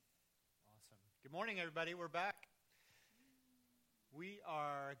Good morning, everybody. We're back.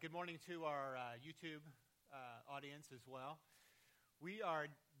 Good morning to our YouTube audience as well. We are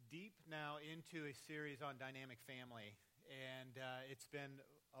deep now into a series on dynamic family, and it's been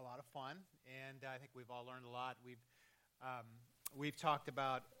a lot of fun, and I think we've all learned a lot. We've talked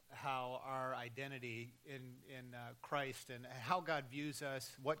about how our identity in Christ and how God views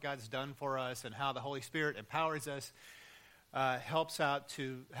us, what God's done for us, and how the Holy Spirit empowers us. Helps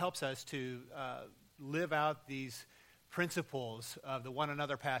us to live out these principles of the one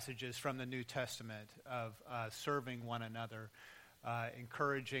another passages from the New Testament of serving one another,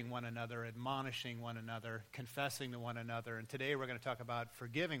 encouraging one another, admonishing one another, confessing to one another. And today we're going to talk about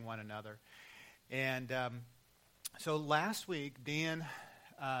forgiving one another. And so last week, Dan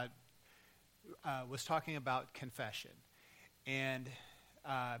was talking about confession. And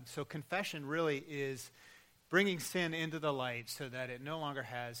so confession really is bringing sin into the light so that it no longer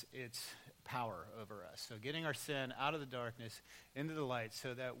has its power over us. So getting our sin out of the darkness into the light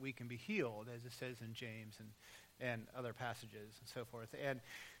so that we can be healed, as it says in James and other passages and so forth. And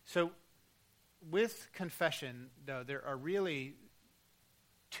so with confession, though, there are really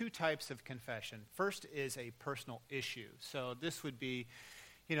two types of confession. First is a personal issue. So this would be,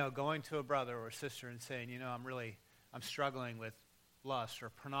 going to a brother or sister and saying, I'm struggling with lust or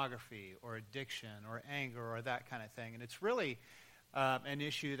pornography or addiction or anger or that kind of thing. And it's really an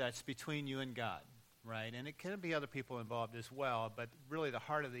issue that's between you and God, right? And it can be other people involved as well, but really the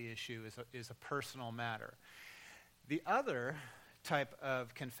heart of the issue is a personal matter. The other type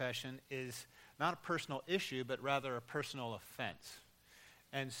of confession is not a personal issue, but rather a personal offense.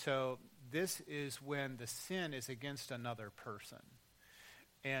 And so this is when the sin is against another person.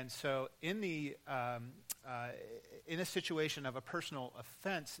 And so in a situation of a personal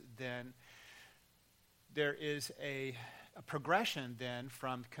offense, then there is a progression then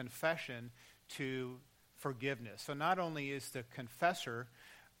from confession to forgiveness. So not only is the confessor,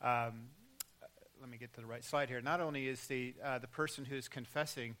 let me get to the right slide here, not only is the person who is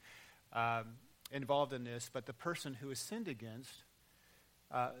confessing involved in this, but the person who is sinned against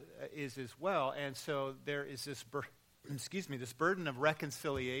is as well. And so there is this this burden of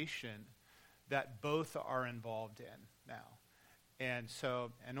reconciliation that both are involved in now. And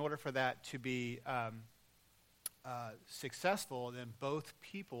so in order for that to be successful, then both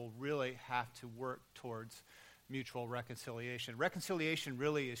people really have to work towards mutual reconciliation. Reconciliation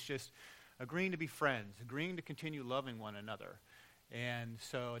really is just agreeing to be friends, agreeing to continue loving one another. And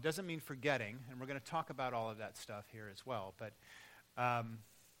so it doesn't mean forgetting, and we're going to talk about all of that stuff here as well. But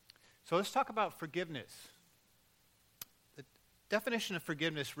so let's talk about forgiveness. Definition of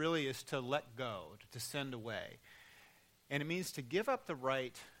forgiveness really is to let go, to send away. And it means to give up the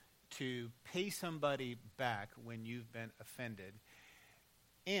right to pay somebody back when you've been offended.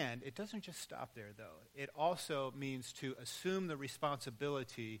 And it doesn't just stop there, though. It also means to assume the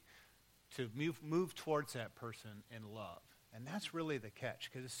responsibility to move towards that person in love. And that's really the catch,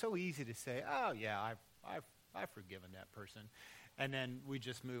 because it's so easy to say, oh, yeah, I've forgiven that person. And then we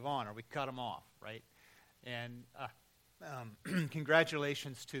just move on, or we cut them off, right? And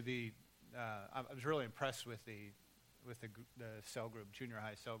congratulations to I was really impressed with the cell group, junior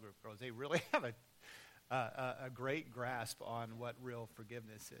high cell group girls. They really have a great grasp on what real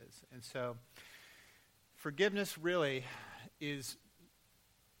forgiveness is. And so forgiveness really it's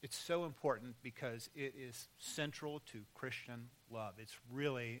so important because it is central to Christian love. It's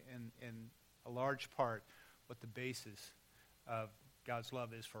really in a large part what the basis of God's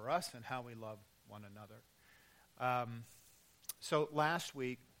love is for us and how we love one another. So last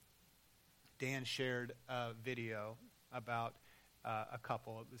week, Dan shared a video about a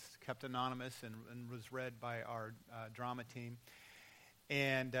couple. It was kept anonymous and was read by our drama team,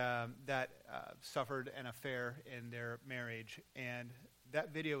 and that suffered an affair in their marriage. And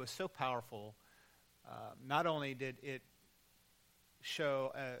that video was so powerful. Not only did it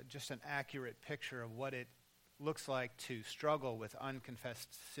show just an accurate picture of what it looks like to struggle with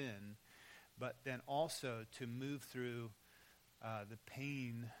unconfessed sin, but then also to move through the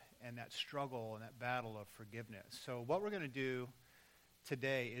pain and that struggle and that battle of forgiveness. So what we're going to do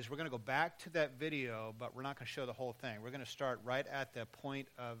today is we're going to go back to that video, but we're not going to show the whole thing. We're going to start right at the point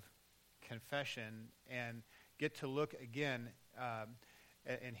of confession and get to look again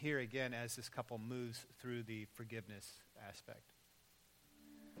and hear again as this couple moves through the forgiveness aspect.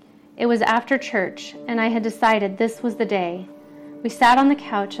 It was after church, and I had decided this was the day. We sat on the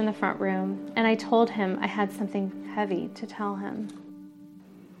couch in the front room, and I told him I had something heavy to tell him.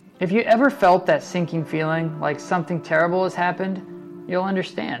 If you ever felt that sinking feeling, like something terrible has happened, you'll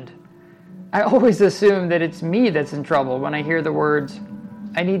understand. I always assume that it's me that's in trouble when I hear the words,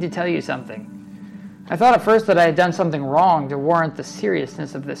 "I need to tell you something." I thought at first that I had done something wrong to warrant the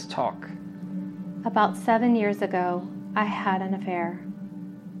seriousness of this talk. About 7 years ago, I had an affair.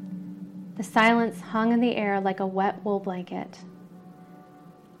 The silence hung in the air like a wet wool blanket.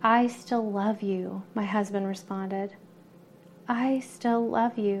 I still love you, my husband responded. I still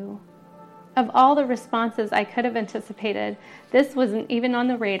love you. Of all the responses I could have anticipated, this wasn't even on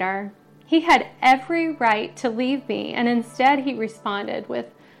the radar. He had every right to leave me, and instead he responded with,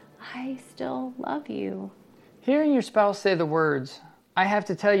 I still love you. Hearing your spouse say the words, I have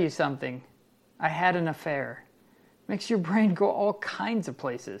to tell you something, I had an affair, makes your brain go all kinds of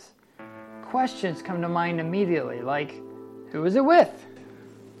places. Questions come to mind immediately, like, who was it with?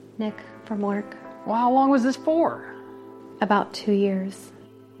 Nick from work. Well, how long was this for? About 2 years.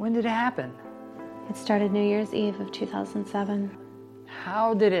 When did it happen? It started New Year's Eve of 2007.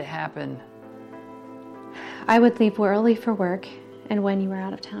 How did it happen? I would leave early for work, and when you were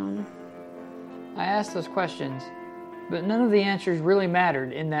out of town. I asked those questions, but none of the answers really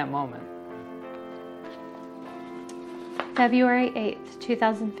mattered in that moment. February 8th,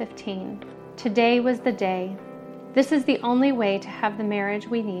 2015. Today was the day. This is the only way to have the marriage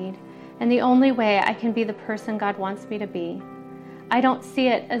we need, and the only way I can be the person God wants me to be. I don't see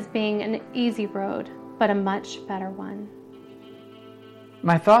it as being an easy road, but a much better one.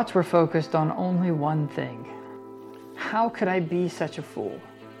 My thoughts were focused on only one thing. How could I be such a fool?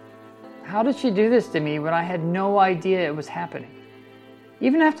 How did she do this to me when I had no idea it was happening?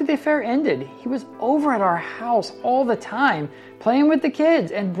 Even after the affair ended, he was over at our house all the time, playing with the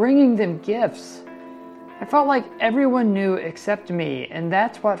kids and bringing them gifts. I felt like everyone knew except me, and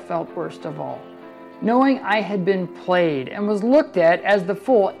that's what felt worst of all. Knowing I had been played and was looked at as the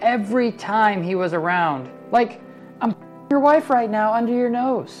fool every time he was around. Like, I'm your wife right now under your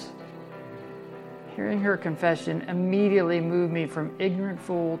nose. Hearing her confession immediately moved me from ignorant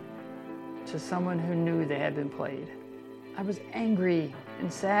fool to someone who knew they had been played. I was angry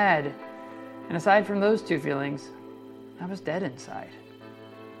and sad, and aside from those two feelings, I was dead inside.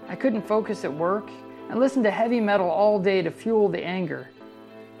 I couldn't focus at work and listen to heavy metal all day to fuel the anger.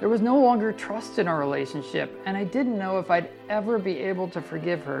 There was no longer trust in our relationship, and I didn't know if I'd ever be able to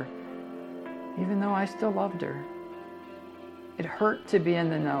forgive her, even though I still loved her. It hurt to be in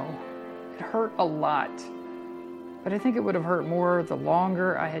the know. It hurt a lot, but I think it would have hurt more the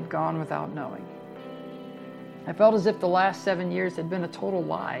longer I had gone without knowing. I felt as if the last 7 years had been a total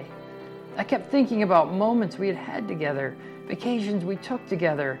lie. I kept thinking about moments we had had together, vacations we took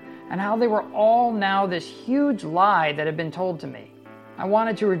together, and how they were all now this huge lie that had been told to me. I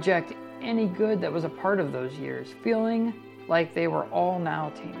wanted to reject any good that was a part of those years, feeling like they were all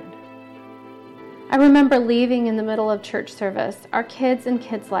now tainted. I remember leaving in the middle of church service, our kids and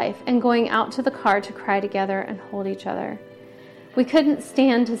kids' life, and going out to the car to cry together and hold each other. We couldn't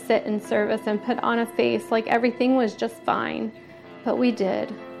stand to sit in service and put on a face like everything was just fine, but we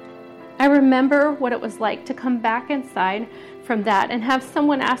did. I remember what it was like to come back inside from that and have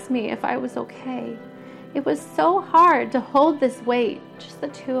someone ask me if I was okay. It was so hard to hold this weight, just the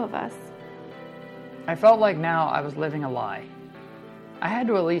two of us. I felt like now I was living a lie. I had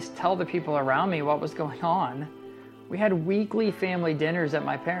to at least tell the people around me what was going on. We had weekly family dinners at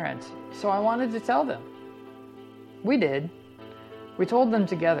my parents', so I wanted to tell them. We did. We told them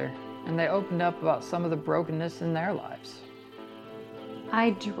together, and they opened up about some of the brokenness in their lives.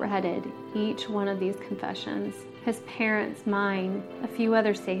 I dreaded each one of these confessions. His parents, mine, a few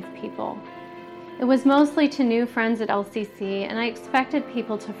other safe people. It was mostly to new friends at LCC, and I expected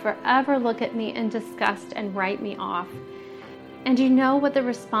people to forever look at me in disgust and write me off. And you know what the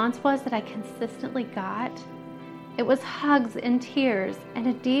response was that I consistently got? It was hugs and tears and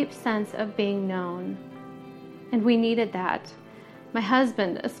a deep sense of being known. And we needed that. My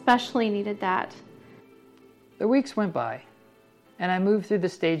husband especially needed that. The weeks went by, and I moved through the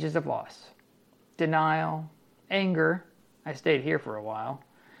stages of loss. Denial, anger, I stayed here for a while,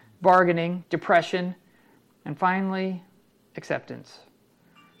 bargaining, depression, and finally, acceptance.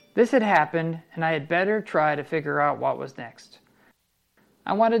 This had happened, and I had better try to figure out what was next.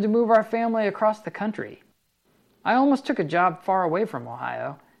 I wanted to move our family across the country. I almost took a job far away from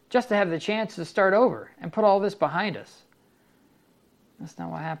Ohio, just to have the chance to start over and put all this behind us. That's not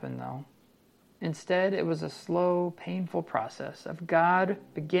what happened, though. Instead, it was a slow, painful process of God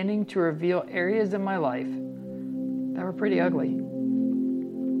beginning to reveal areas in my life that were pretty ugly.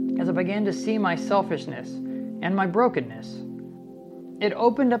 As I began to see my selfishness and my brokenness, it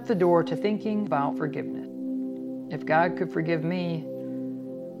opened up the door to thinking about forgiveness. If God could forgive me,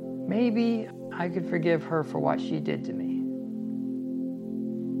 maybe I could forgive her for what she did to me.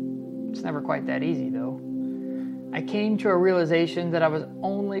 It's never quite that easy, though. I came to a realization that I was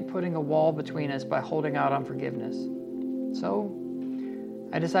only putting a wall between us by holding out on forgiveness. So,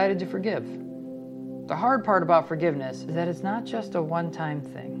 I decided to forgive. The hard part about forgiveness is that it's not just a one-time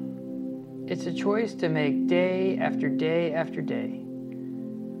thing. It's a choice to make day after day after day.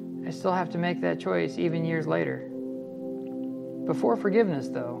 I still have to make that choice even years later. Before forgiveness,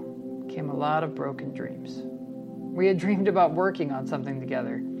 though, came a lot of broken dreams. We had dreamed about working on something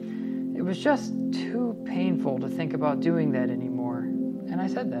together. It was just too painful to think about doing that anymore, and I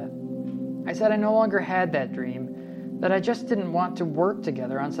said that. I said I no longer had that dream, that I just didn't want to work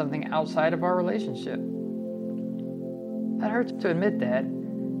together on something outside of our relationship. That hurts to admit that,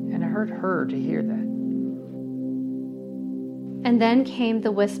 and it hurt her to hear that. And then came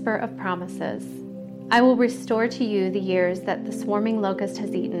the whisper of promises. I will restore to you the years that the swarming locust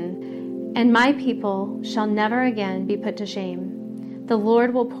has eaten, and my people shall never again be put to shame. The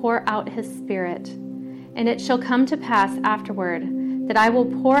Lord will pour out his Spirit, and it shall come to pass afterward that I will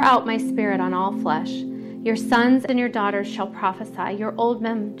pour out my Spirit on all flesh. Your sons and your daughters shall prophesy, your old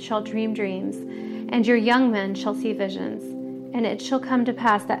men shall dream dreams, and your young men shall see visions. And it shall come to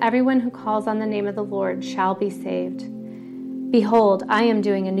pass that everyone who calls on the name of the Lord shall be saved. Behold, I am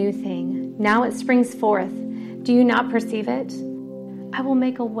doing a new thing. Now it springs forth. Do you not perceive it? I will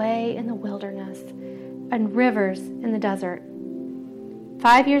make a way in the wilderness and rivers in the desert.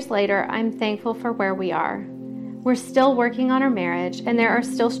 5 years later, I'm thankful for where we are. We're still working on our marriage, and there are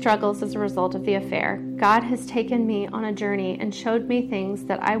still struggles as a result of the affair. God has taken me on a journey and showed me things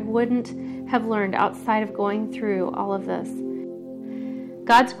that I wouldn't have learned outside of going through all of this.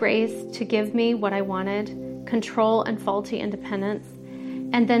 God's grace to give me what I wanted, control and faulty independence,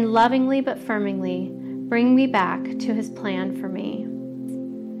 and then lovingly but firmly bring me back to his plan for me.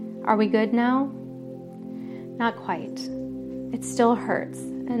 Are we good now? Not quite. It still hurts,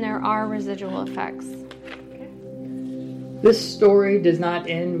 and there are residual effects. This story does not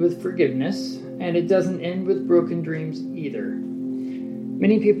end with forgiveness, and it doesn't end with broken dreams either.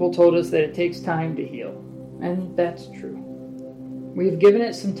 Many people told us that it takes time to heal, and that's true. We've given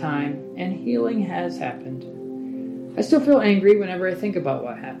it some time, and healing has happened. I still feel angry whenever I think about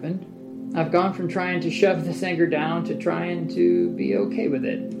what happened. I've gone from trying to shove this anger down to trying to be okay with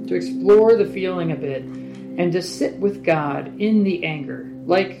it, to explore the feeling a bit, and to sit with God in the anger,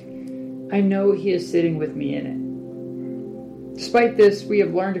 like I know he is sitting with me in it. Despite this, we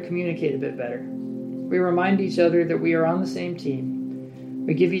have learned to communicate a bit better. We remind each other that we are on the same team.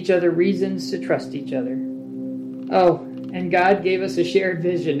 We give each other reasons to trust each other. Oh, and God gave us a shared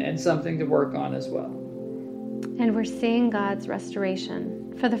vision and something to work on as well. And we're seeing God's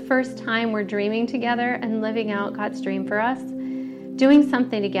restoration. For the first time, we're dreaming together and living out God's dream for us, doing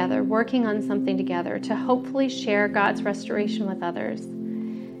something together, working on something together to hopefully share God's restoration with others.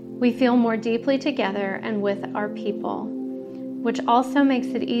 We feel more deeply together and with our people, which also makes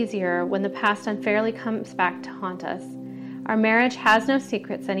it easier when the past unfairly comes back to haunt us. Our marriage has no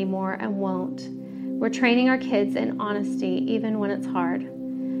secrets anymore and won't. We're training our kids in honesty even when it's hard,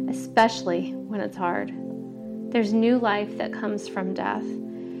 especially when it's hard. There's new life that comes from death,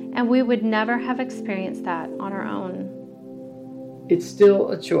 and we would never have experienced that on our own. It's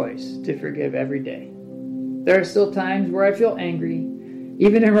still a choice to forgive every day. There are still times where I feel angry.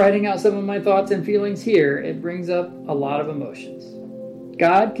 Even in writing out some of my thoughts and feelings here, it brings up a lot of emotions.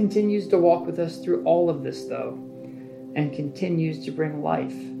 God continues to walk with us through all of this, though, and continues to bring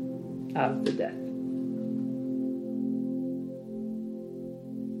life out of the death.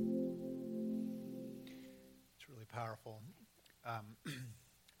 It's really powerful.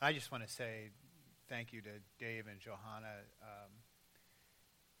 I just want to say thank you to Dave and Johanna.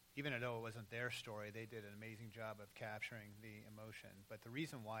 Even though it wasn't their story, they did an amazing job of capturing the emotion. But the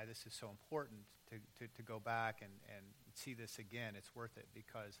reason why this is so important to go back and see this again, it's worth it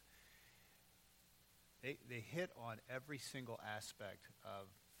because they hit on every single aspect of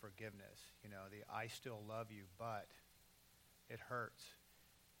forgiveness. You know, the I still love you, but it hurts.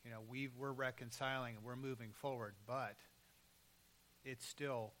 You know, we're reconciling and we're moving forward, but it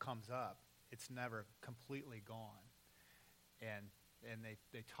still comes up. It's never completely gone. And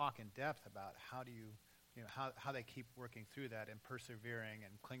they talk in depth about how they keep working through that and persevering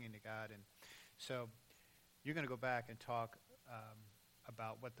and clinging to God. And so you're going to go back and talk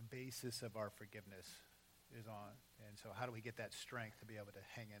about what the basis of our forgiveness is on. And so how do we get that strength to be able to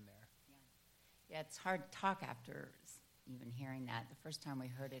hang in there? Yeah, it's hard to talk after even hearing that. The first time we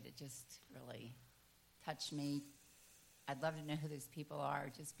heard it, it just really touched me. I'd love to know who those people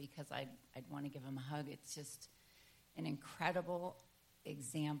are just because I'd want to give them a hug. It's just an incredible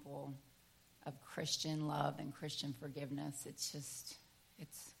example of Christian love and Christian forgiveness. It's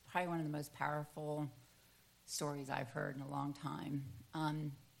probably one of the most powerful stories I've heard in a long time.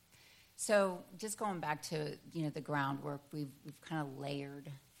 So just going back to, the groundwork, we've kind of layered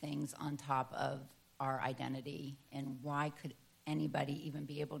things on top of our identity, and why could anybody even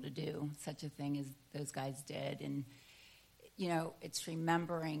be able to do such a thing as those guys did? And, it's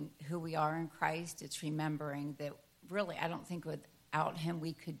remembering who we are in Christ. It's remembering that really, I don't think without him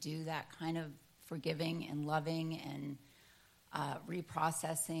we could do that kind of forgiving and loving and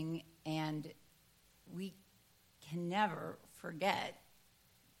reprocessing, and we can never forget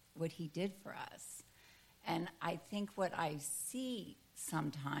what he did for us. And I think what I see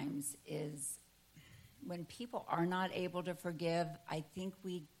sometimes is when people are not able to forgive, I think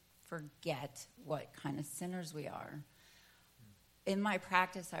we forget what kind of sinners we are. In my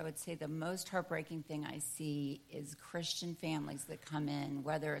practice, I would say the most heartbreaking thing I see is Christian families that come in,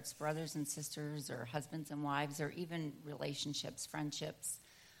 whether it's brothers and sisters or husbands and wives or even relationships, friendships,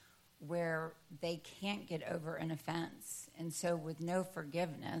 where they can't get over an offense. And so with no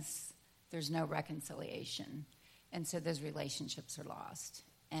forgiveness, there's no reconciliation. And so those relationships are lost.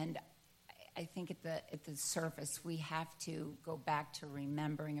 And I think at the surface, we have to go back to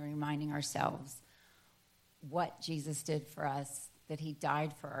remembering and reminding ourselves what Jesus did for us, that he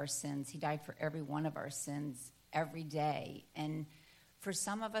died for our sins. He died for every one of our sins every day. And for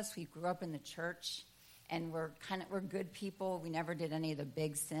some of us, we grew up in the church, and we're good people. We never did any of the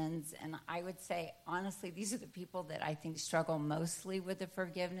big sins. And I would say, honestly, these are the people that I think struggle mostly with the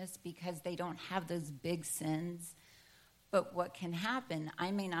forgiveness because they don't have those big sins. But what can happen,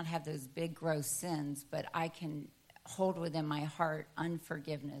 I may not have those big, gross sins, but I can hold within my heart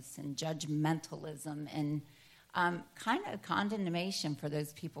unforgiveness and judgmentalism and kind of condemnation for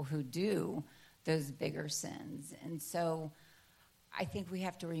those people who do those bigger sins. And so I think we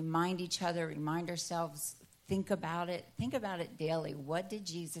have to remind each other, remind ourselves, think about it daily. What did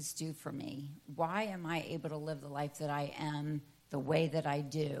Jesus do for me? Why am I able to live the life that I am the way that I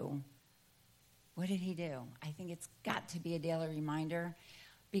do? What did he do? I think it's got to be a daily reminder,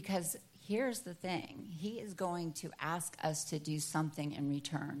 because here's the thing. He is going to ask us to do something in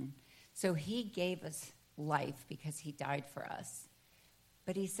return. So he gave us life because he died for us.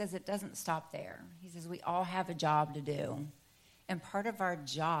 But he says it doesn't stop there. He says we all have a job to do. And part of our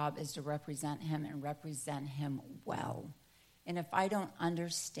job is to represent him and represent him well. And if I don't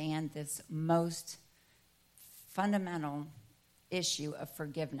understand this most fundamental issue of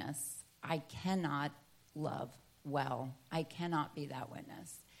forgiveness, I cannot love well. I cannot be that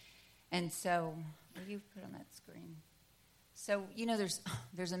witness. And so, will you put on that screen? So,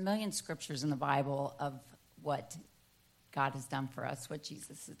 there's a million scriptures in the Bible of what God has done for us, what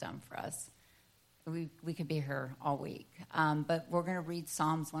Jesus has done for us. We could be here all week. But we're going to read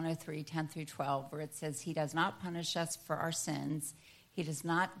Psalms 103, 10 through 12, where it says, he does not punish us for our sins. He does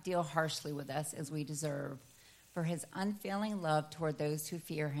not deal harshly with us as we deserve. For his unfailing love toward those who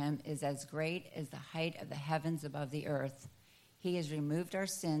fear him is as great as the height of the heavens above the earth. He has removed our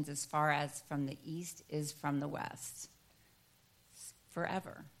sins as far as from the east is from the west.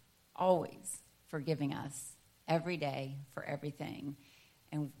 Forever, always forgiving us, every day for everything.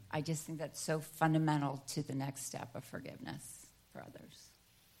 And I just think that's so fundamental to the next step of forgiveness for others.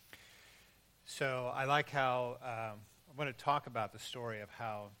 So I like how I want to talk about the story of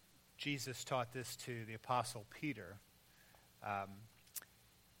how Jesus taught this to the Apostle Peter.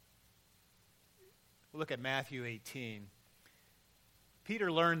 We'll look at Matthew 18.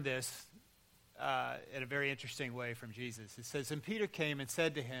 Peter learned this in a very interesting way from Jesus. It says, and Peter came and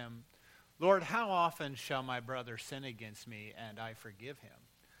said to him, Lord, how often shall my brother sin against me and I forgive him?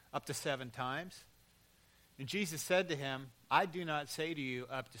 Up to 7 times? And Jesus said to him, I do not say to you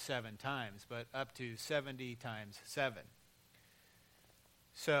up to 7 times, but up to 70 times 7.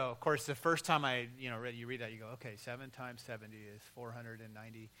 So, of course, the first time you read that, you go, okay, 7 times 70 is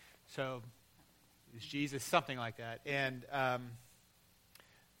 490. So, is Jesus something like that? And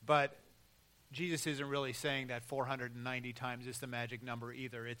but Jesus isn't really saying that 490 times is the magic number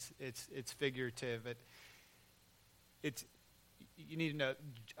either. It's figurative. You need to know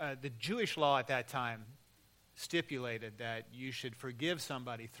the Jewish law at that time stipulated that you should forgive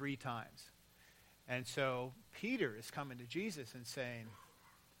somebody 3 times. And so Peter is coming to Jesus and saying,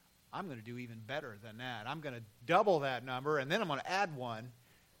 I'm going to do even better than that. I'm going to double that number, and then I'm going to add 1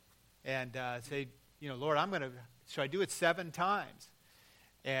 and say, Lord, should I do it 7 times?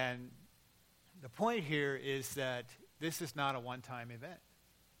 And the point here is that this is not a one-time event.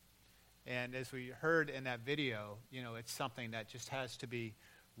 And as we heard in that video, it's something that just has to be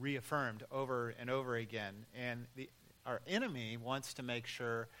reaffirmed over and over again. And our enemy wants to make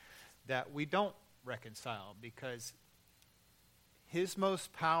sure that we don't reconcile, because his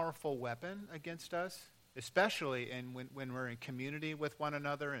most powerful weapon against us especially when we're in community with one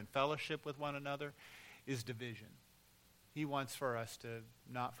another and fellowship with one another, is division. He wants for us to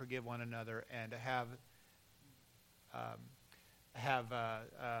not forgive one another and to have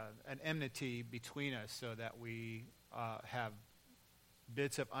an enmity between us, so that we have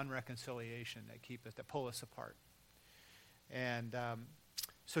bits of unreconciliation that pull us apart. And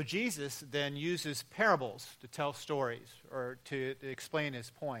so Jesus then uses parables to tell stories or to explain his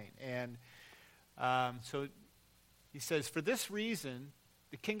point. And so he says, "For this reason,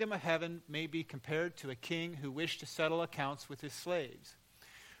 the kingdom of heaven may be compared to a king who wished to settle accounts with his slaves.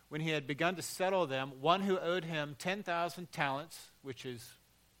 When he had begun to settle them, one who owed him 10,000 talents, which is,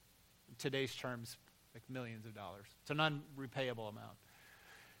 in today's terms, like millions of dollars. It's an unrepayable amount,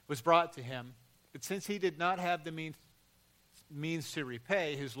 was brought to him. But since he did not have the means to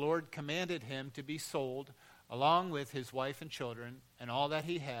repay, his Lord commanded him to be sold, along with his wife and children, and all that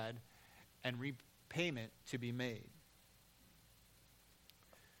he had, and repayment to be made."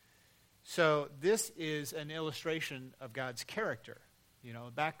 So this is an illustration of God's character.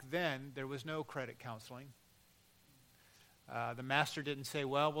 Back then, there was no credit counseling. The master didn't say,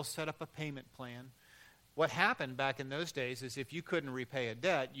 well, we'll set up a payment plan. What happened back in those days is if you couldn't repay a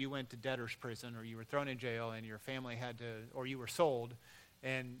debt, you went to debtor's prison, or you were thrown in jail, and your family had to, or you were sold,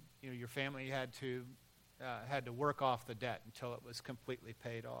 and your family had to work off the debt until it was completely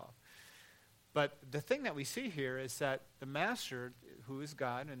paid off. But the thing that we see here is that the master, who is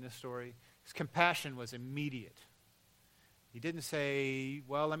God in this story, his compassion was immediate. He didn't say,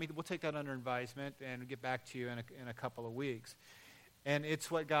 well, we'll take that under advisement and get back to you in a couple of weeks. And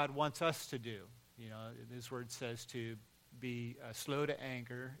it's what God wants us to do. His word says to be slow to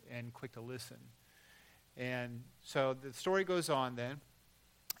anger and quick to listen. And so the story goes on then.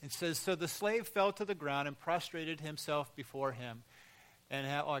 It says, "So the slave fell to the ground and prostrated himself before him. And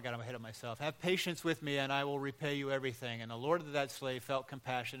I got ahead of myself. 'Have patience with me, and I will repay you everything.' And the Lord of that slave felt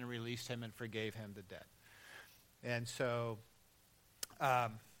compassion and released him and forgave him the debt." And so,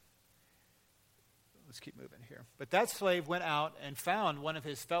 let's keep moving here. "But that slave went out and found one of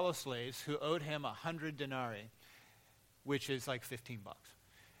his fellow slaves who owed him 100 denarii, which is like $15.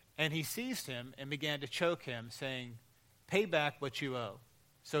 And he seized him and began to choke him, saying, 'Pay back what you owe.'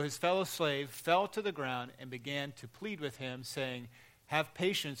 So his fellow slave fell to the ground and began to plead with him, saying, 'Have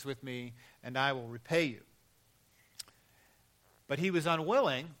patience with me, and I will repay you.' But he was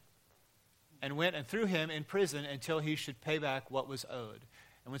unwilling, and went and threw him in prison until he should pay back what was owed.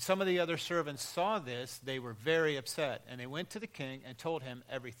 And when some of the other servants saw this, they were very upset, and they went to the king and told him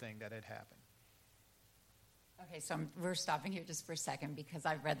everything that had happened." Okay, so we're stopping here just for a second because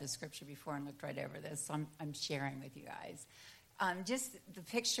I've read the scripture before and looked right over this, so I'm sharing with you guys. Just the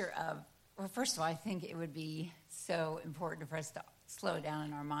picture of, well, first of all, I think it would be so important for us to slow down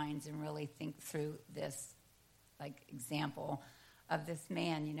in our minds and really think through this, example of this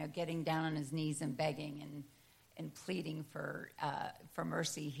man, getting down on his knees and begging and pleading for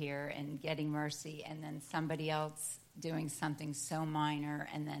mercy here and getting mercy, and then somebody else doing something so minor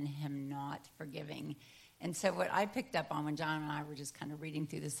and then him not forgiving. And so what I picked up on when John and I were just kind of reading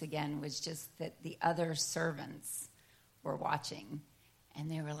through this again was just that the other servants were watching, and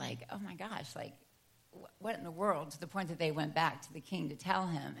they were like, oh my gosh, what in the world, to the point that they went back to the king to tell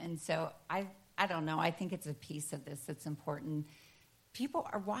him. And so I don't know, I think it's a piece of this that's important. People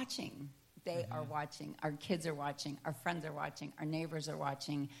are watching. They are watching. Our kids are watching. Our friends are watching. Our neighbors are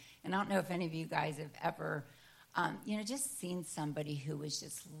watching. And I don't know if any of you guys have ever, just seen somebody who was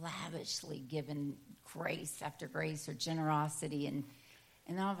just lavishly given grace after grace or generosity, and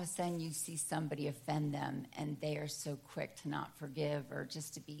all of a sudden you see somebody offend them, and they are so quick to not forgive or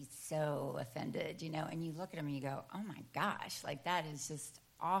just to be so offended, and you look at them and you go, oh my gosh, that is just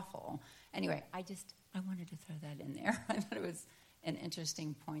awful. Anyway, I wanted to throw that in there. I thought it was an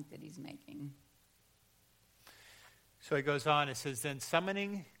interesting point that he's making. So he goes on, it says, Then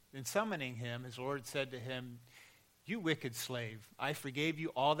summoning him, his Lord said to him, You wicked slave, I forgave you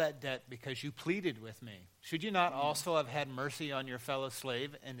all that debt because you pleaded with me. Should you not also have had mercy on your fellow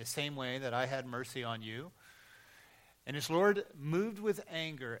slave in the same way that I had mercy on you? And his Lord, moved with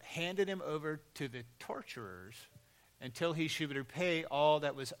anger, handed him over to the torturers until he should repay all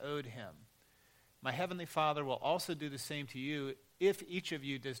that was owed him. My heavenly Father will also do the same to you if each of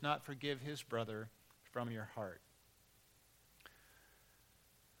you does not forgive his brother from your heart.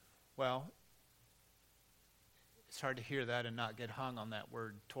 Well, it's hard to hear that and not get hung on that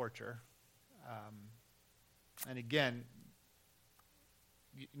word torture. And again,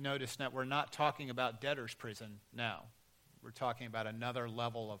 you notice that we're not talking about debtor's prison now. We're talking about another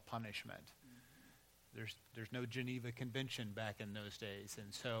level of punishment. There's no Geneva Convention back in those days.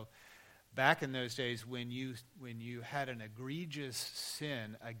 And so back in those days when you had an egregious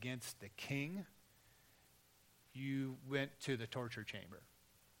sin against the king, you went to the torture chamber.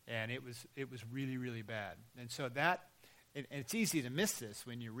 And it was really, really bad. And so and it's easy to miss this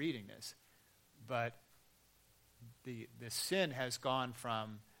when you're reading this, but the sin has gone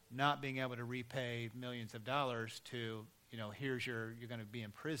from not being able to repay millions of dollars to, you're going to be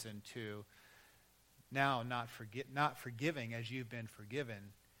in prison, to now not forgiving as you've been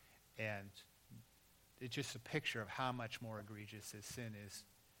forgiven. And it's just a picture of how much more egregious this sin is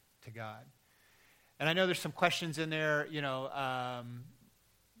to God. And I know there's some questions in there,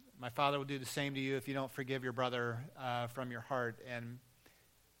 my Father will do the same to you if you don't forgive your brother from your heart. And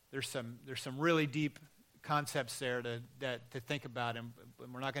there's some really deep concepts there to think about, and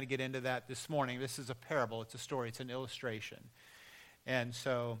we're not going to get into that this morning. This is a parable. It's a story. It's an illustration. And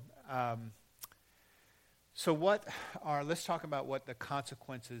so, let's talk about what the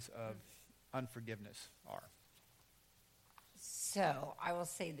consequences of unforgiveness are. So I will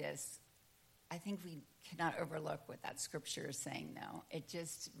say this. I think we cannot overlook what that scripture is saying, though. It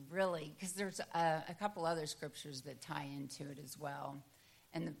just really, because there's a couple other scriptures that tie into it as well.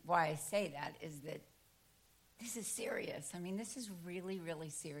 And why I say that is that this is serious. I mean, this is really, really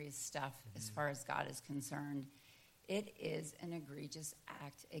serious stuff as far as God is concerned. It is an egregious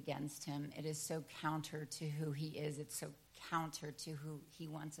act against him. It is so counter to who he is. It's so counter to who he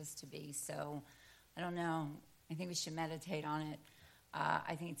wants us to be. So, I don't know. I think we should meditate on it.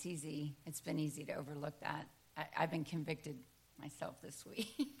 I think it's easy. It's been easy to overlook that. I've been convicted myself this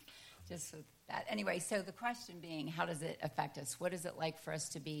week just with that. Anyway, so the question being, how does it affect us? What is it like for us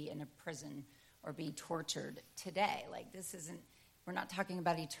to be in a prison or be tortured today? Like, this isn't, we're not talking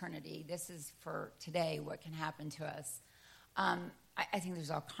about eternity. This is for today, what can happen to us. I think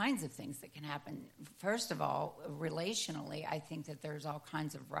there's all kinds of things that can happen. First of all, relationally, I think that there's all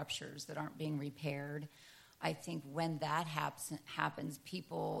kinds of ruptures that aren't being repaired. I think when that happens,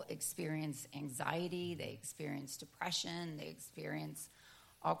 people experience anxiety, they experience depression, they experience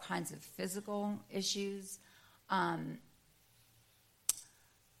all kinds of physical issues.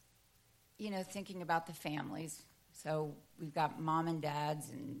 Thinking about the families. So we've got mom and dads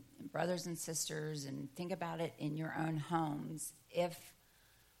and brothers and sisters, and think about it in your own homes. If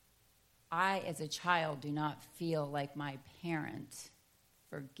I, as a child, do not feel like my parent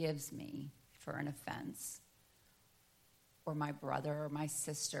forgives me for an offense, or my brother or my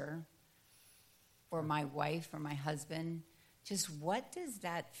sister, or my wife or my husband, just what does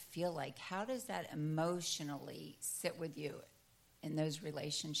that feel like? How does that emotionally sit with you in those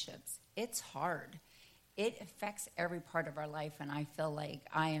relationships? It's hard. It affects every part of our life, and I feel like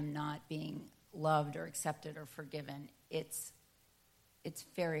I am not being loved or accepted or forgiven. It's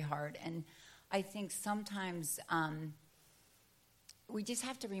very hard. And I think sometimes we just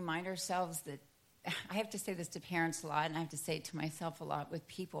have to remind ourselves that, I have to say this to parents a lot, and I have to say it to myself a lot with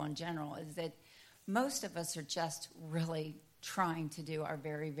people in general, is that most of us are just really trying to do our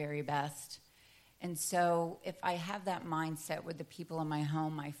very, very best. And so if I have that mindset with the people in my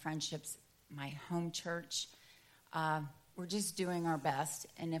home, my friendships, my home church, we're just doing our best.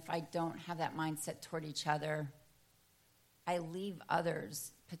 And if I don't have that mindset toward each other, I leave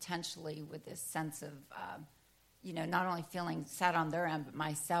others potentially with this sense of not only feeling sad on their end, but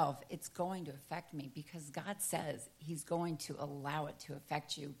myself. It's going to affect me because God says he's going to allow it to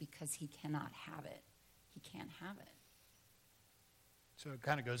affect you because he cannot have it. He can't have it. So it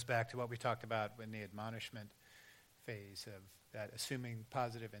kind of goes back to what we talked about in the admonishment phase of that assuming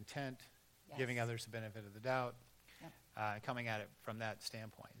positive intent, yes, giving others the benefit of the doubt, yep, coming at it from that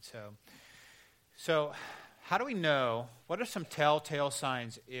standpoint. So how do we know, what are some telltale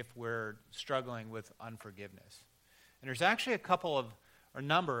signs if we're struggling with unforgiveness? And there's actually a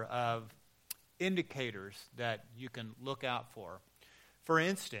number of indicators that you can look out for. For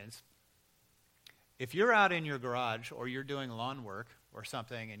instance, if you're out in your garage or you're doing lawn work or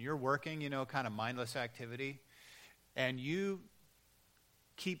something and you're working, kind of mindless activity, and you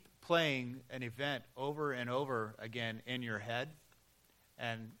keep playing an event over and over again in your head,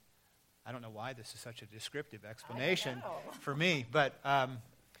 and I don't know why this is such a descriptive explanation for me, but I'm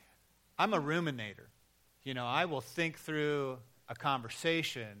a ruminator. I will think through a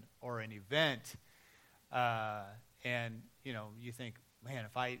conversation or an event, and you think, man,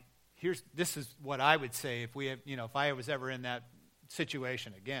 this is what I would say if I was ever in that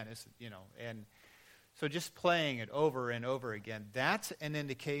situation again. And so just playing it over and over again, that's an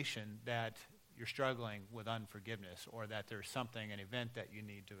indication that you're struggling with unforgiveness, or that there's an event that you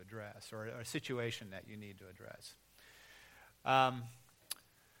need to address, or a situation that you need to address.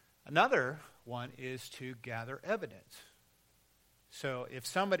 Another one is to gather evidence. So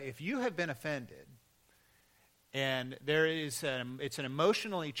if you have been offended, and it's an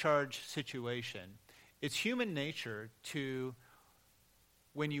emotionally charged situation, it's human nature to,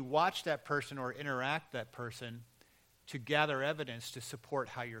 when you watch that person or interact that person, to gather evidence to support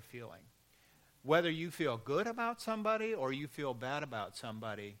how you're feeling. Whether you feel good about somebody or you feel bad about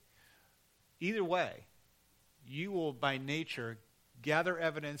somebody, either way, you will by nature gather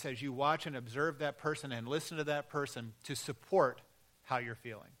evidence as you watch and observe that person and listen to that person to support how you're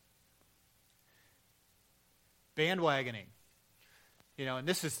feeling. Bandwagoning. And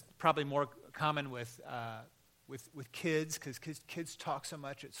this is probably more common with kids, because kids talk so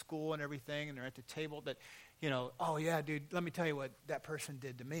much at school and everything, and they're at the table that, oh yeah, dude, let me tell you what that person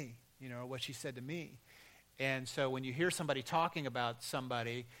did to me, or what she said to me. And so when you hear somebody talking about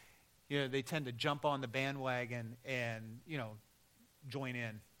somebody, they tend to jump on the bandwagon and, join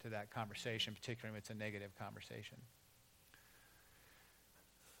in to that conversation, particularly if it's a negative conversation.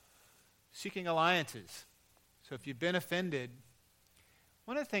 Seeking alliances. So if you've been offended,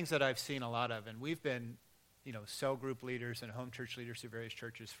 one of the things that I've seen a lot of, and we've been, cell group leaders and home church leaders at various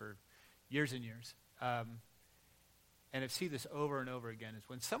churches for years and years, and I've seen this over and over again, is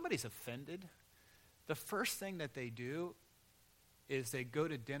when somebody's offended, the first thing that they do is they go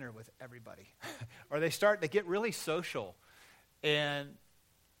to dinner with everybody. Or they get really social. And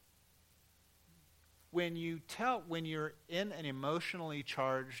when you're in an emotionally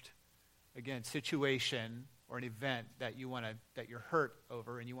charged, again, situation or an event that you're hurt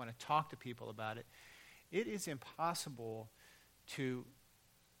over and you want to talk to people about it, it is impossible to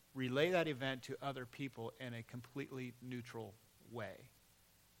relay that event to other people in a completely neutral way.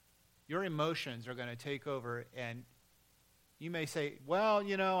 Your emotions are going to take over, and you may say, well,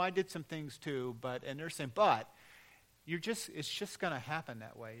 I did some things too, and they're saying, but it's just going to happen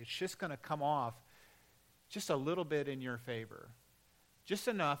that way. It's just going to come off just a little bit in your favor. Just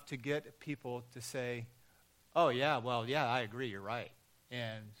enough to get people to say, oh yeah, well, yeah, I agree, you're right.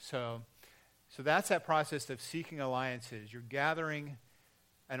 And so that's that process of seeking alliances. You're gathering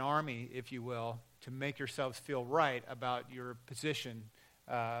an army, if you will, to make yourselves feel right about your position,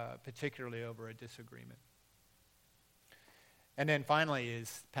 particularly over a disagreement. And then finally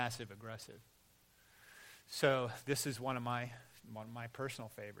is passive aggressive. So this is one of my personal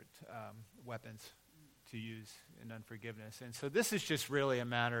favorite weapons to use in unforgiveness. And so this is just really a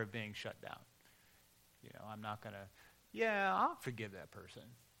matter of being shut down. I'm not going to, I'll forgive that person.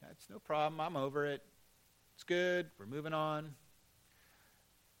 That's no problem. I'm over it. It's good. We're moving on.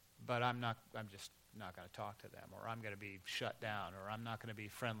 But I'm just not going to talk to them, or I'm going to be shut down, or I'm not going to be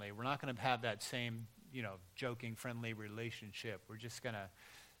friendly. We're not going to have that same, joking, friendly relationship. We're just going to,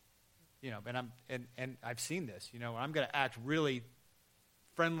 and I've seen this, I'm going to act really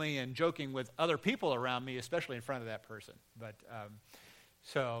friendly and joking with other people around me, especially in front of that person. But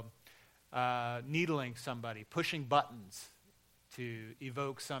needling somebody, pushing buttons to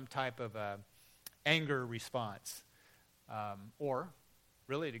evoke some type of anger response, or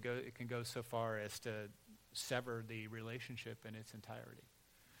really it can go so far as to sever the relationship in its entirety.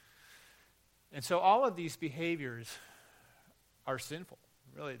 And so all of these behaviors are sinful.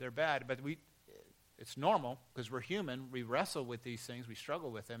 Really, they're bad, but it's normal because we're human. We wrestle with these things. We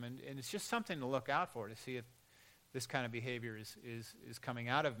struggle with them, and it's just something to look out for, to see if this kind of behavior is coming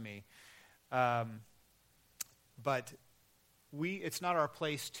out of me. But it's not our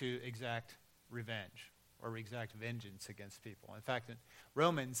place to exact revenge or exact vengeance against people. In fact, in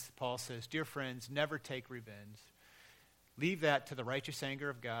Romans, Paul says, "Dear friends, never take revenge. Leave that to the righteous anger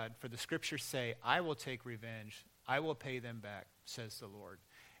of God, for the scriptures say, I will take revenge. I will pay them back, says the Lord."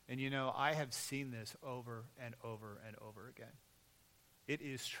 And I have seen this over and over and over again. It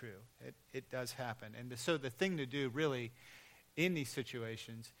is true. It does happen. And so the thing to do really in these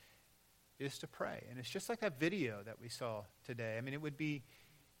situations is to pray. And it's just like that video that we saw today. I mean, it would be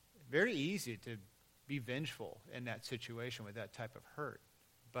very easy to be vengeful in that situation with that type of hurt.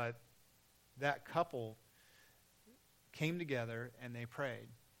 But that couple came together and they prayed.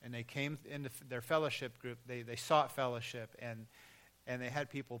 And they came into their fellowship group. They sought fellowship, and they had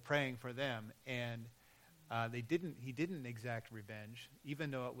people praying for them. And he didn't exact revenge,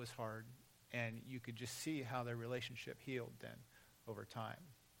 even though it was hard. And you could just see how their relationship healed then over time.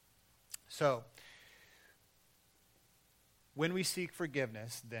 So when we seek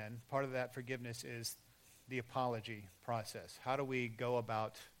forgiveness, then part of that forgiveness is the apology process. How do we go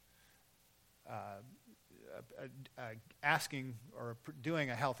about asking or doing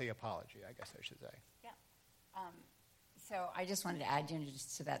a healthy apology, I guess I should say? Yeah. So I just wanted to add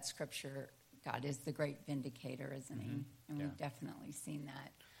just to that scripture, God is the great vindicator, isn't he? And we've definitely seen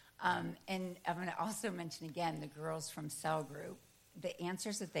that. And I'm going to also mention again the girls from Cell Group. the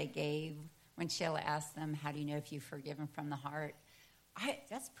answers that they gave when Sheila asked them, how do you know if you've forgiven from the heart?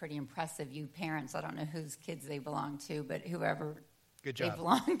 That's pretty impressive, you parents. I don't know whose kids they belong to, but whoever Good job. they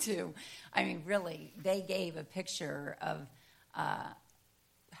belong to. I mean, really, they gave a picture of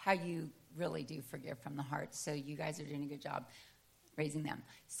how you really do forgive from the heart. So you guys are doing a good job raising them.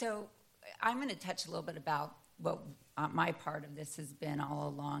 So I'm going to touch a little bit about what my part of this has been all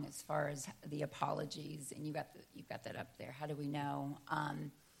along as far as the apologies. And you've got that up there. How do we know?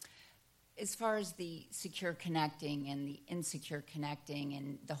 As far as the secure connecting and the insecure connecting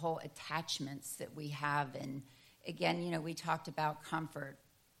and the whole attachments that we have. And again, we talked about comfort.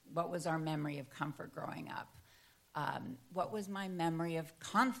 What was our memory of comfort growing up? What was my memory of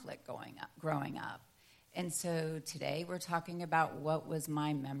conflict growing up? And so today we're talking about what was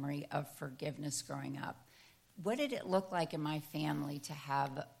my memory of forgiveness growing up. What did it look like in my family to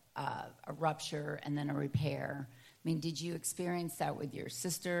have a rupture and then a repair? I mean, did you experience that with your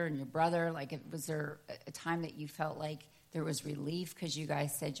sister and your brother? Like, was there a time that you felt like there was relief because you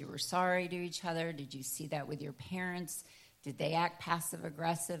guys said you were sorry to each other? Did you see that with your parents? Did they act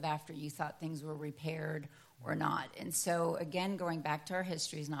passive-aggressive after you thought things were repaired or not? And so, again, going back to our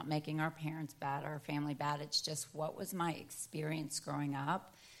history is not making our parents bad, our family bad. It's just what was my experience growing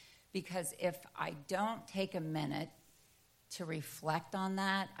up? Because if I don't take a minute to reflect on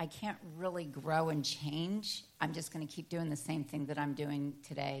that, I can't really grow and change. I'm just going to keep doing the same thing that I'm doing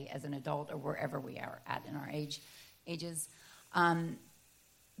today as an adult or wherever we are at in our ages,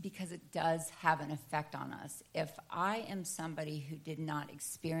 because it does have an effect on us. If I am somebody who did not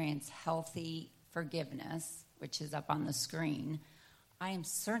experience healthy forgiveness, which is up on the screen, I am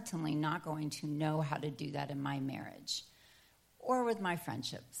certainly not going to know how to do that in my marriage or with my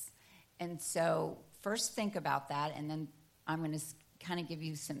friendships. And so first think about that, and then I'm going to kind of give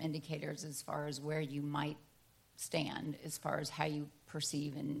you some indicators as far as where you might stand as far as how you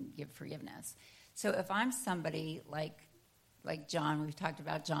perceive and give forgiveness. So if I'm somebody like John, we've talked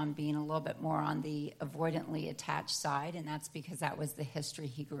about John being a little bit more on the avoidantly attached side, and that's because that was the history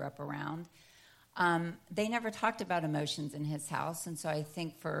he grew up around. They never talked about emotions in his house, and so I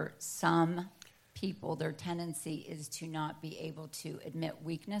think for some people, their tendency is to not be able to admit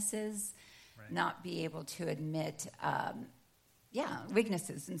weaknesses, right. Not be able to admit,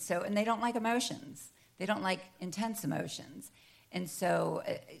 weaknesses. And they don't like emotions. They don't like intense emotions. And so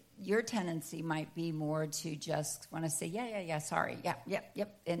your tendency might be more to just want to say, yeah, sorry,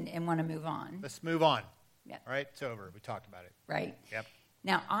 yep, and want to move on. Let's move on. Yep. All right, it's over. We talked about it. Right. Yep.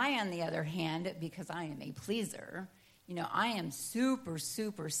 Now, I, on the other hand, because I am a pleaser, I am super,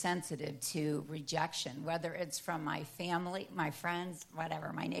 super sensitive to rejection, whether it's from my family, my friends,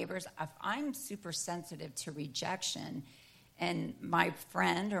 whatever, my neighbors. If I'm super sensitive to rejection and my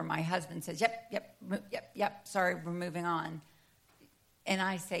friend or my husband says, yep, sorry, we're moving on, and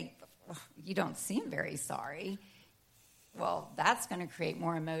I say, you don't seem very sorry, well, that's going to create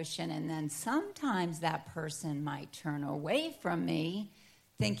more emotion, and then sometimes that person might turn away from me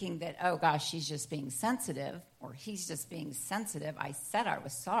thinking that, oh, gosh, she's just being sensitive, or he's just being sensitive. I said I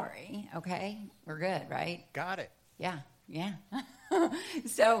was sorry, okay? We're good, right? Got it. Yeah.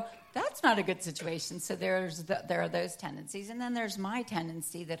 So that's not a good situation. So there are those tendencies. And then there's my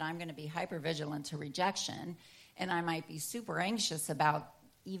tendency that I'm going to be hypervigilant to rejection, and I might be super anxious about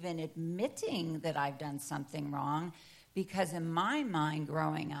even admitting that I've done something wrong, because in my mind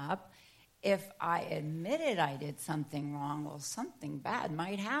growing up, if I admitted I did something wrong, well, something bad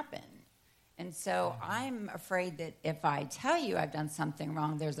might happen. And so I'm afraid that if I tell you I've done something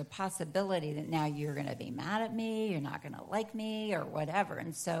wrong, there's a possibility that now you're going to be mad at me, you're not going to like me, or whatever.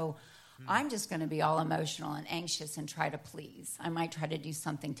 And so I'm just going to be all emotional and anxious and try to please. I might try to do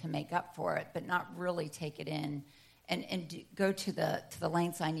something to make up for it, but not really take it in and go to the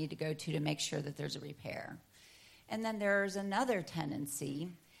lengths I need to go to make sure that there's a repair. And then there's another tendency.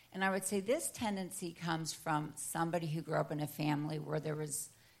 And I would say this tendency comes from somebody who grew up in a family where there was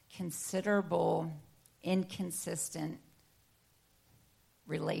considerable inconsistent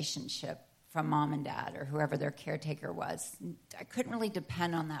relationship from mom and dad or whoever their caretaker was. I couldn't really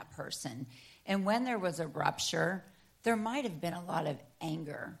depend on that person. And when there was a rupture, there might have been a lot of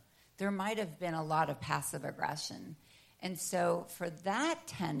anger. There might have been a lot of passive aggression. And so for that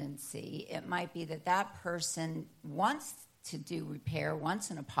tendency, it might be that person wants to do repair, wants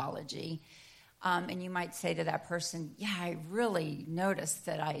an apology, and you might say to that person, I really noticed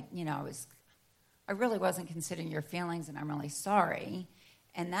that I really wasn't considering your feelings, and I'm really sorry.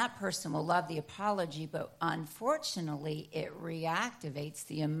 And that person will love the apology, but unfortunately, it reactivates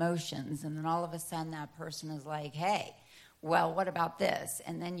the emotions, and then all of a sudden that person is like, hey, well, what about this?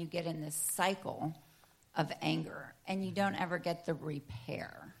 And then you get in this cycle of anger, and you don't ever get the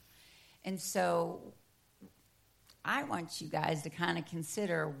repair. And so I want you guys to kind of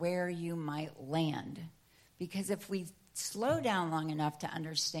consider where you might land. Because if we slow down long enough to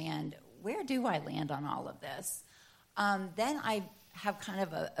understand, where do I land on all of this? Then I have kind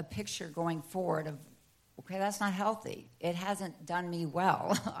of a picture going forward of, okay, that's not healthy. It hasn't done me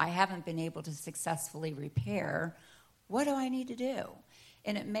well. I haven't been able to successfully repair. What do I need to do?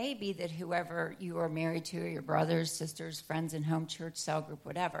 And it may be that whoever you are married to, your brothers, sisters, friends in home church, cell group,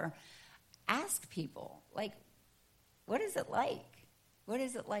 whatever, ask people, like, what is it like? What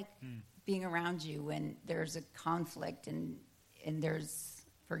is it like being around you when there's a conflict and there's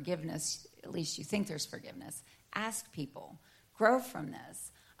forgiveness? At least you think there's forgiveness. Ask people. Grow from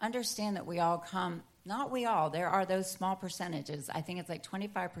this. Understand that we all come, not we all, there are those small percentages. I think it's like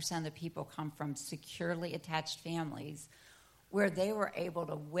 25% of the people come from securely attached families where they were able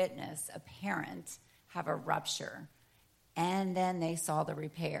to witness a parent have a rupture, and then they saw the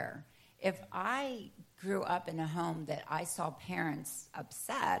repair. If I grew up in a home that I saw parents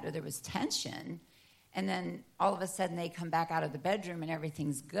upset or there was tension, and then all of a sudden they come back out of the bedroom and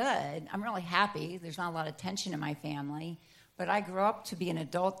everything's good, I'm really happy. There's not a lot of tension in my family. But I grew up to be an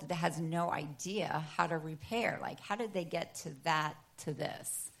adult that has no idea how to repair. Like, how did they get to that, to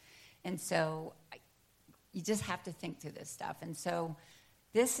this? And so you just have to think through this stuff. And so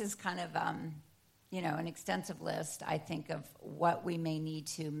this is kind of, an extensive list, I think, of what we may need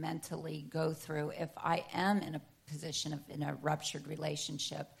to mentally go through if I am in a position in a ruptured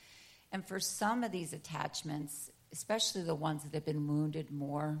relationship. And for some of these attachments, especially the ones that have been wounded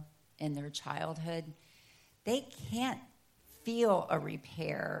more in their childhood, they can't feel a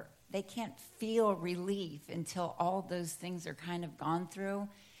repair. They can't feel relief until all those things are kind of gone through.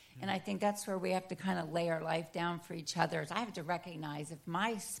 And I think that's where we have to kind of lay our life down for each other. I have to recognize if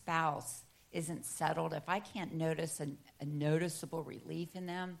my spouse isn't settled, if I can't notice a noticeable relief in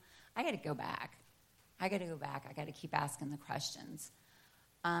them, I got to go back. I got to keep asking the questions.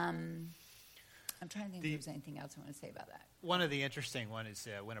 I'm trying to think if there's anything else I want to say about that. One of the interesting one is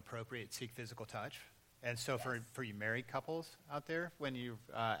when appropriate, seek physical touch. And so for you married couples out there, when you're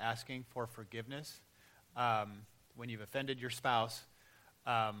asking for forgiveness, when you've offended your spouse,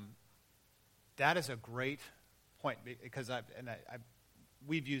 that is a great point because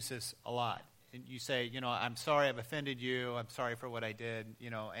we've used this a lot. And you say, I'm sorry I've offended you. I'm sorry for what I did,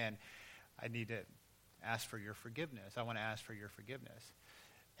 and I need to ask for your forgiveness. I want to ask for your forgiveness.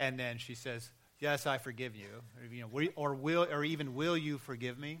 And then she says, yes, I forgive you. Will you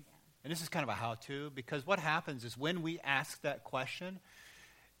forgive me? And this is kind of a how-to, because what happens is when we ask that question,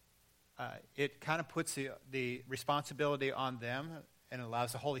 it kind of puts the responsibility on them and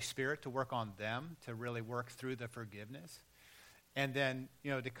allows the Holy Spirit to work on them to really work through the forgiveness. And then,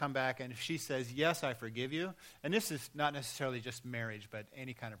 to come back, and if she says, yes, I forgive you, and this is not necessarily just marriage, but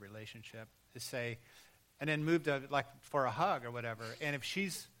any kind of relationship, to say, and then move to, like, for a hug or whatever. And if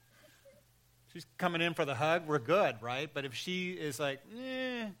she's coming in for the hug, we're good, right? But if she is like,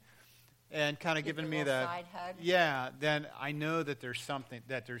 and kind of giving me the side hug. Yeah, then I know that there's something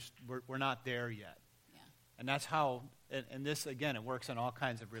that we're not there yet. Yeah. And that's how, and this again, it works in all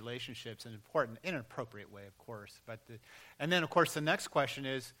kinds of relationships, and important in an appropriate way, of course. And then of course the next question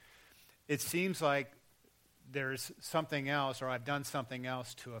is, it seems like there's something else, or I've done something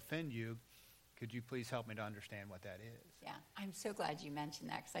else to offend you. Could you please help me to understand what that is? Yeah, I'm so glad you mentioned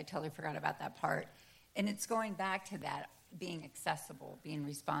that because I totally forgot about that part. And it's going back to that. Being accessible, being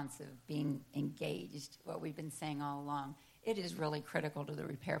responsive, being engaged, what we've been saying all along. It is really critical to the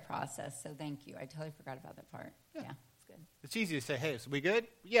repair process, so thank you. I totally forgot about that part. Yeah, it's good. It's easy to say, hey, so we good?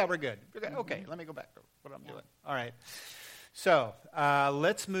 Yeah, we're good. We're good. Okay, let me go back to what I'm doing. All right. So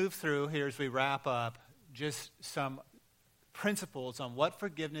let's move through here as we wrap up just some principles on what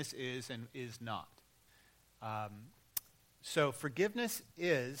forgiveness is and is not. So forgiveness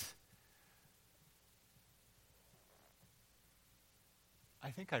is... I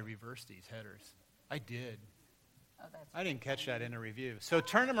think I reversed these headers. I did. Oh, that's I didn't catch that in a review. So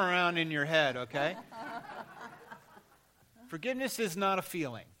turn them around in your head, okay? Forgiveness is not a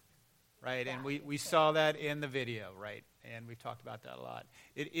feeling, right? And we saw that in the video, right? And we talked about that a lot.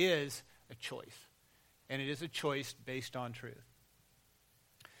 It is a choice. And it is a choice based on truth.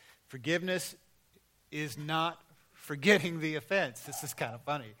 Forgiveness is not forgetting the offense. This is kind of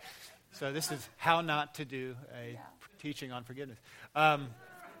funny. So this is how not to do a teaching on forgiveness. so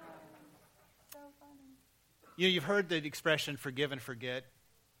funny. You've heard the expression forgive and forget.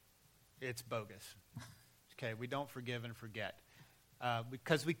 It's bogus. Okay, we don't forgive and forget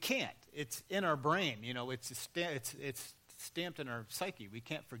because we can't. It's in our brain. It's stamped in our psyche. We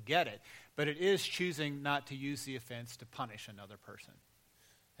can't forget it. But it is choosing not to use the offense to punish another person.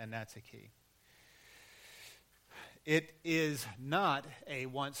 And that's a key. It is not a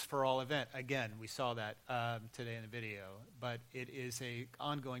once-for-all event. Again, we saw that today in the video. But it is an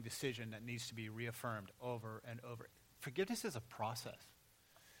ongoing decision that needs to be reaffirmed over and over. Forgiveness is a process.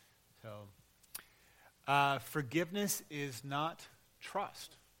 So, forgiveness is not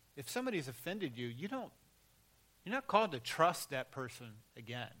trust. If somebody's offended you, you're not called to trust that person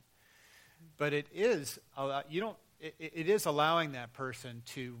again. But it is allowing that person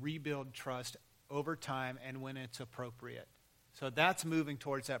to rebuild trust over time and when it's appropriate. So that's moving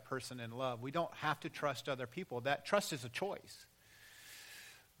towards that person in love. We don't have to trust other people. That trust is a choice.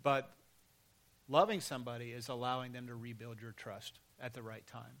 But loving somebody is allowing them to rebuild your trust at the right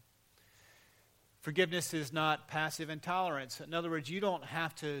time. Forgiveness is not passive intolerance. In other words, you don't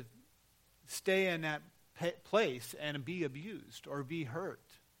have to stay in that place and be abused or be hurt.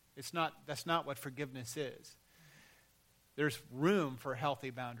 That's not what forgiveness is. There's room for healthy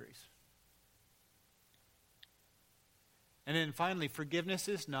boundaries. And then finally, forgiveness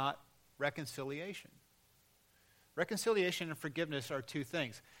is not reconciliation. Reconciliation and forgiveness are two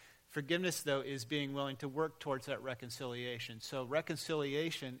things. Forgiveness, though, is being willing to work towards that reconciliation. So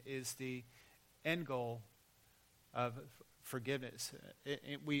reconciliation is the end goal of forgiveness.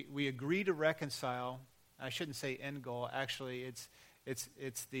 We agree to reconcile. I shouldn't say end goal. Actually,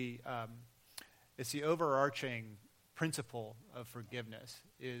 it's the overarching principle of forgiveness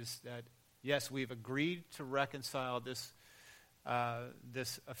is that, yes, we've agreed to reconcile this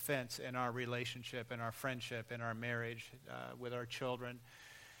offense in our relationship, in our friendship, in our marriage, with our children,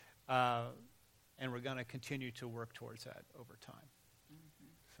 and we're going to continue to work towards that over time. Mm-hmm.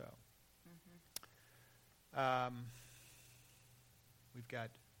 So, we've got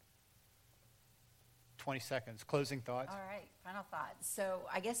 20 seconds. Closing thoughts? All right, final thoughts. So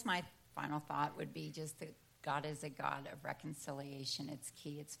I guess my final thought would be just that God is a God of reconciliation. It's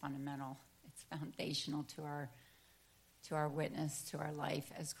key, it's fundamental, it's foundational to our witness, to our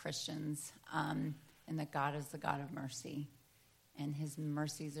life as Christians, and that God is the God of mercy. And his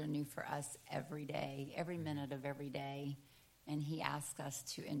mercies are new for us every day, every minute of every day. And he asks us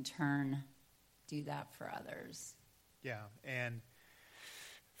to, in turn, do that for others. Yeah, and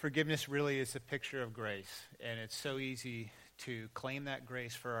forgiveness really is a picture of grace. And it's so easy to claim that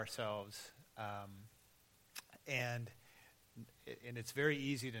grace for ourselves. And it's very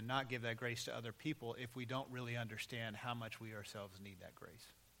easy to not give that grace to other people if we don't really understand how much we ourselves need that grace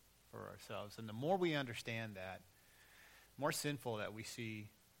for ourselves. And the more we understand that, more sinful that we see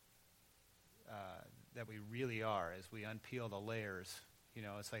that we really are as we unpeel the layers. You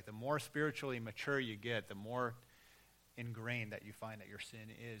know, it's like the more spiritually mature you get, the more ingrained that you find that your sin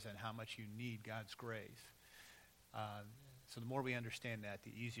is and how much you need God's grace. So the more we understand that,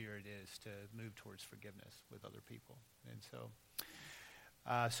 the easier it is to move towards forgiveness with other people. And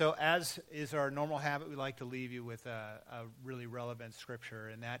so as is our normal habit, we like to leave you with a really relevant scripture,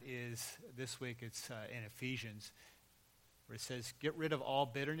 and that is, this week it's in Ephesians, where it says, "Get rid of all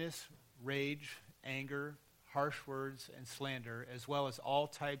bitterness, rage, anger, harsh words, and slander, as well as all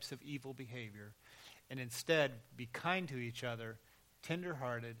types of evil behavior, and instead be kind to each other,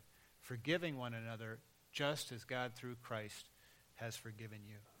 tender-hearted, forgiving one another, just as God through Christ has forgiven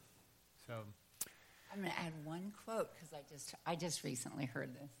you." So I'm going to add one quote because I just recently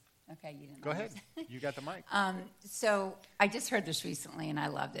heard this. Okay, you didn't. Go ahead. You got the mic. So I just heard this recently and I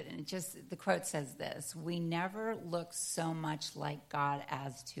loved it. And the quote says this: "We never look so much like God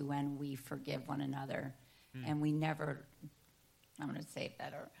as to when we forgive one another, and we never." I'm going to say it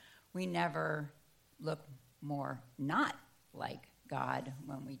better. We never look more not like God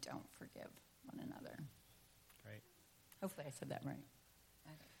when we don't forgive one another. Right. Hopefully I said that right.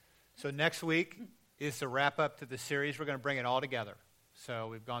 Okay. So next week is the wrap up to the series. We're going to bring it all together. So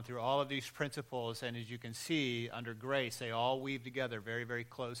we've gone through all of these principles, and as you can see, under grace, they all weave together very, very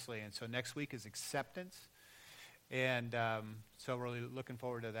closely. And so next week is acceptance. And so we're really looking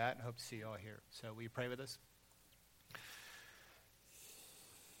forward to that and hope to see you all here. So will you pray with us?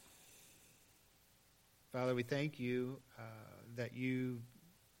 Father, we thank you that you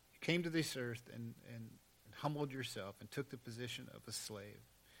came to this earth and humbled yourself and took the position of a slave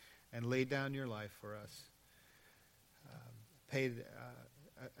and laid down your life for us, paid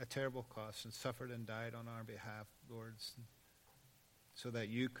a terrible cost and suffered and died on our behalf, Lord, so that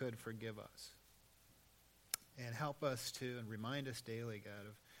you could forgive us. And help us to, and remind us daily, God,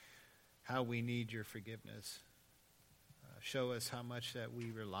 of how we need your forgiveness. Show us how much that we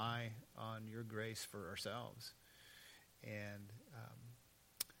rely on your grace for ourselves. And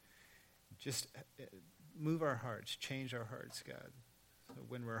just move our hearts, change our hearts, God. So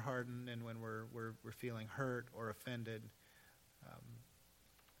when we're hardened and when we're feeling hurt or offended,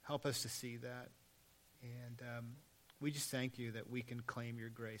 help us to see that. And we just thank you that we can claim your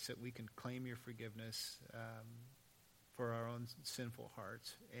grace, that we can claim your forgiveness for our own sinful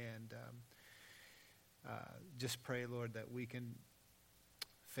hearts. And just pray, Lord, that we can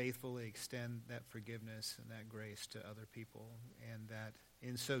faithfully extend that forgiveness and that grace to other people, and that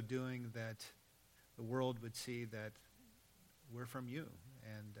in so doing that the world would see that we're from you,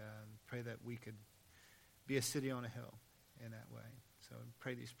 and pray that we could be a city on a hill in that way. So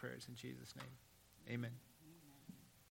pray these prayers in Jesus' name. Amen.